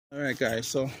Alright guys,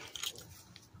 so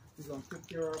we're going to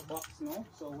prepare our box now.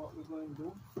 So what we're going to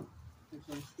do, make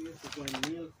some space, we're going to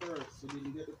nail first so we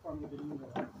didn't get the problem with the nail.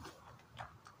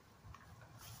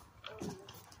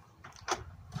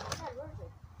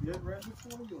 Yeah, right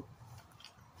before you.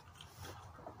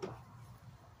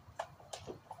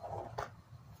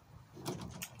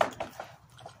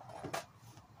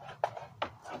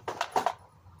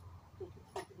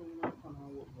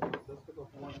 Let's pick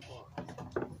up one part.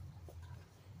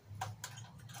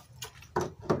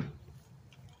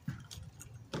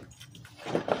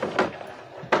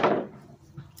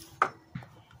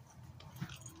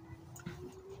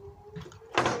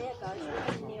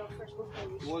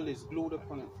 Wall is glued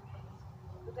up on it.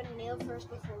 We're gonna nail first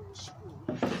before we screw.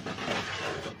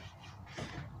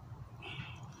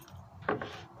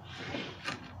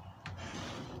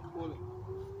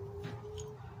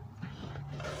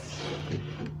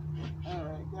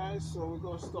 Alright guys, so we're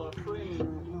gonna start framing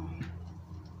right now.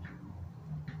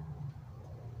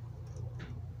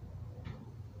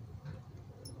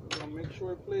 We're gonna make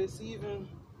sure it plays even.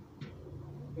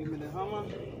 Give me the hammer.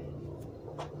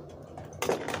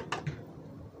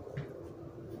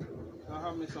 I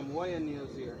have me some wire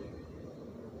nails here.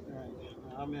 Alright,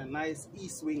 I have me a nice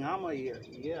E-swing hammer here.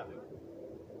 Yeah.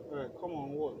 Alright, come on,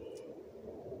 hold.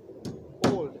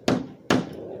 Hold.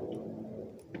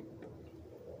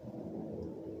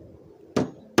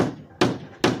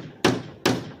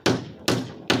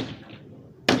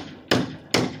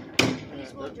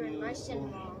 These ones are nice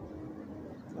and long.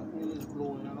 That nail is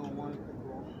blowing, I don't want it to blow.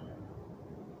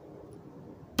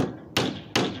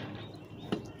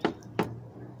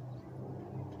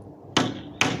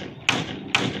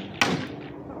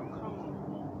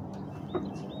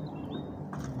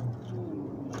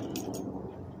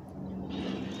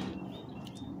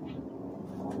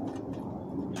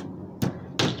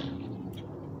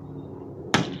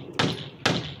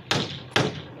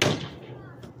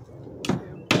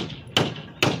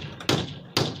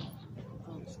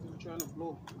 Trying to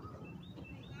blow.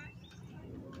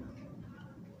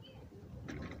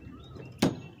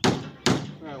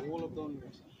 Alright, hold up down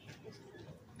there.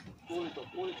 Hold it up,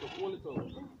 hold it up, hold it up.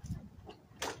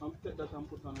 I'm take that and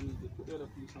put underneath it. Put the other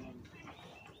piece underneath.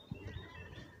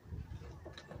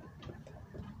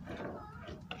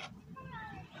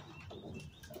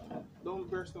 Don't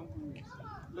burst on me.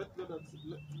 Let that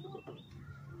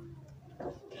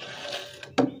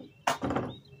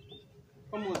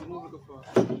come on, move it up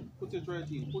fast. Put it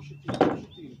right in. Push it in, push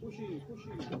it in, push it in, push it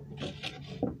in.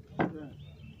 Right.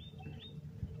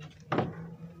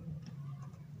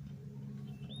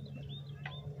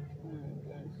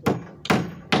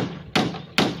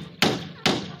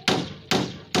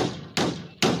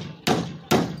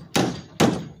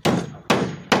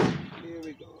 There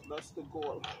we go. That's the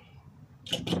goal.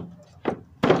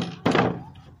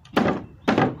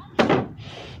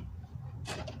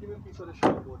 Give me a piece of the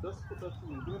sharpboard. Just put that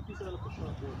in. Give me a piece of the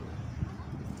sharpboard.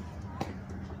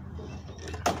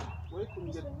 Where can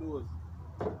you get those?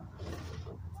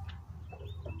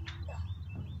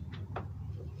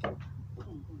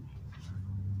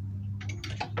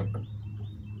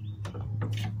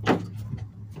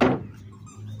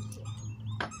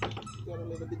 Got a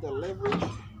little bit of leverage.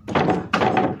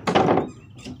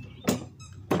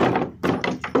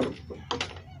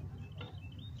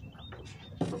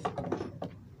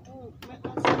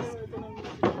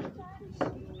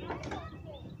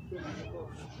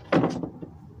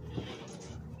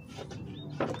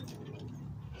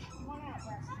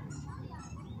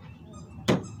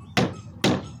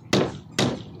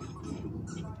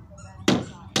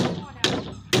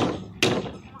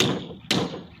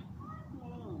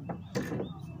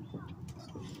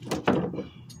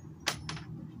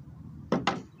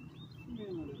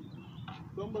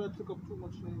 Somebody took up too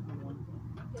much time.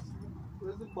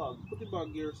 Where's the bag? Put the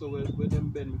bag here so where them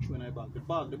bend between our bag. The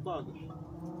bag, the bag.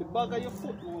 The bag of your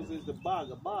foot nose is the bag,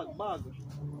 bag.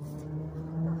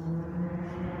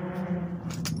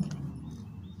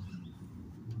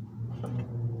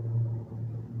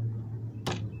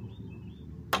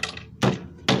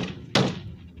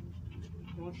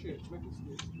 Don't shake, make it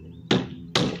straight.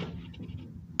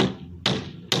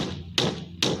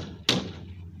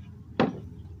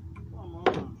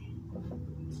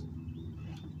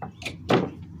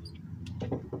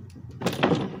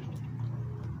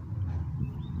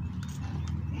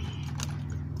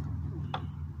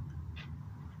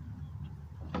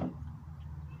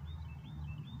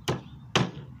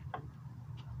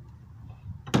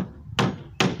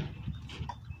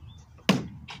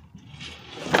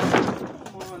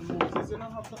 You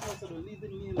don't have to also leave the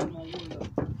nail in my window.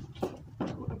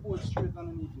 Put the board straight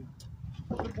underneath you.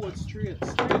 Put the board straight.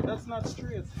 Straight, that's not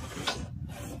straight.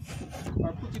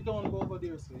 Or put it down over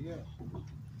there, so yeah.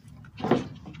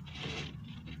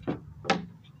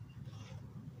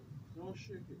 Don't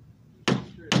shake it. Keep it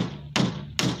straight.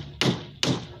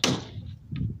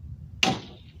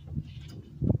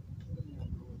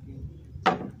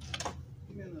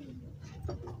 Give me another one.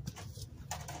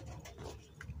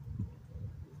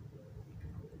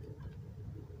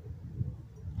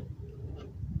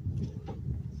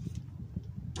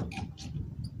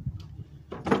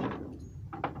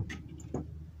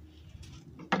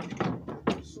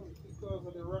 So because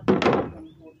of the rocket and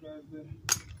both guys there,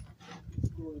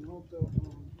 it's going out there.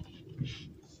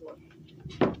 So I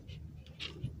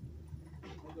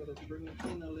gotta bring it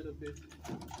in a little bit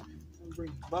and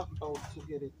bring it back out to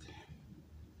get it.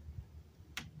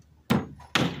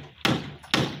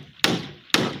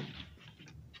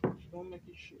 Don't make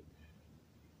it shake.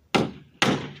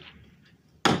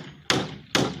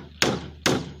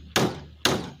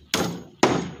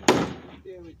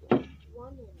 There we go.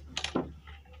 One in.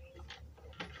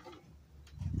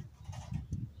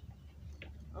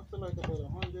 After like about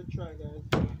 100 try, guys.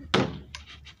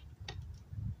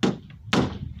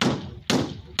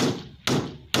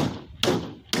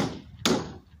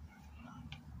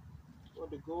 What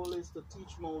the goal is to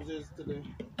teach Moses today.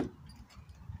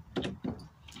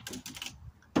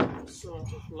 So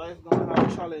life gonna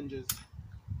have challenges.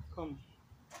 Come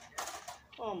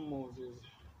Moses.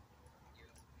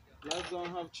 Life gonna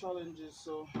have challenges.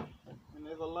 So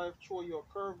whenever life throw you a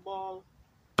curveball,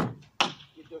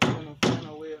 you're just gonna find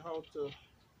a way how to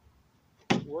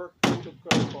work through the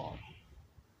curveball.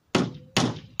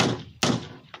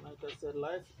 Like I said,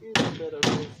 life is a better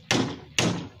race,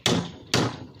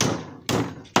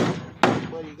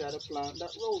 but you gotta plant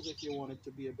that rose if you want it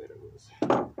to be a better race.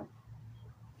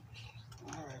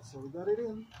 Alright, so we got it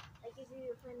in. Like if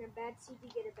you plant a bad seed, you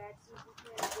get a bad seed. You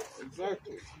plant a good seed,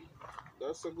 Exactly.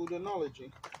 That's a good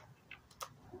analogy.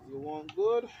 You want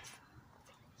good,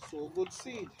 sow good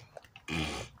seed.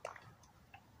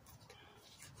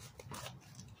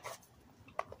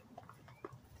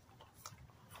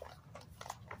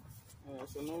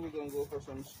 So now we're gonna go for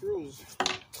some screws.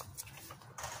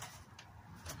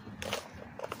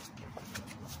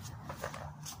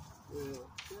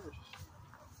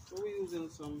 So we're using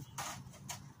some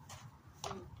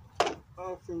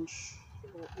half-inch,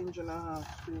 inch and a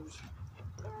half screws.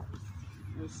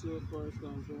 Let's see how far it's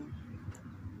gonna go.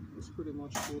 It's pretty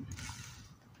much good.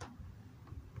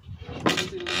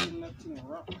 Easy letting that thing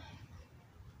rock.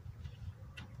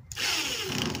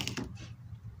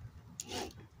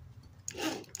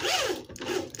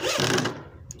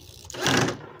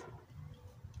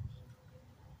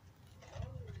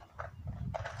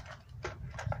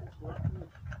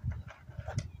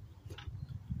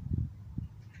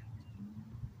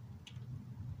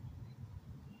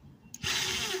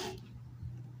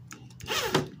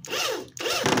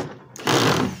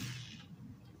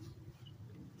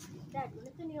 Dad, what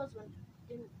if the nails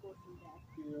didn't go through that?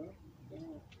 Yeah.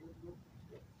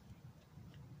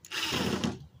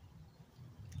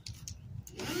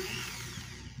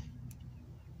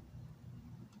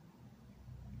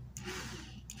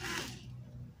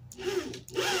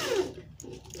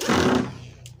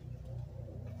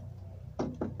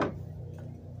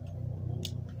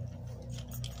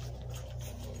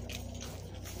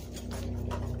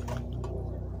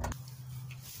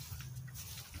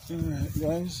 Alright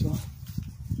guys, so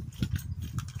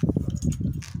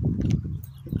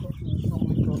some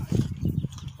little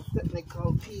technical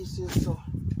pieces, so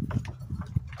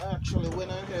I actually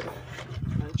went ahead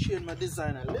and changed my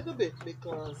design a little bit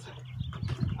because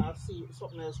I see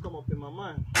something else come up in my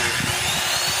mind.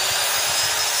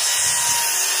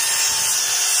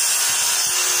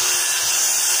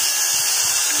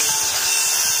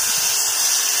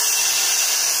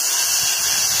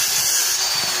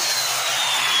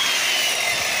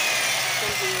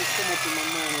 Come up in my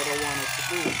mind what I wanted to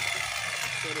do.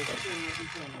 So I changed my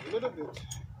design a little bit.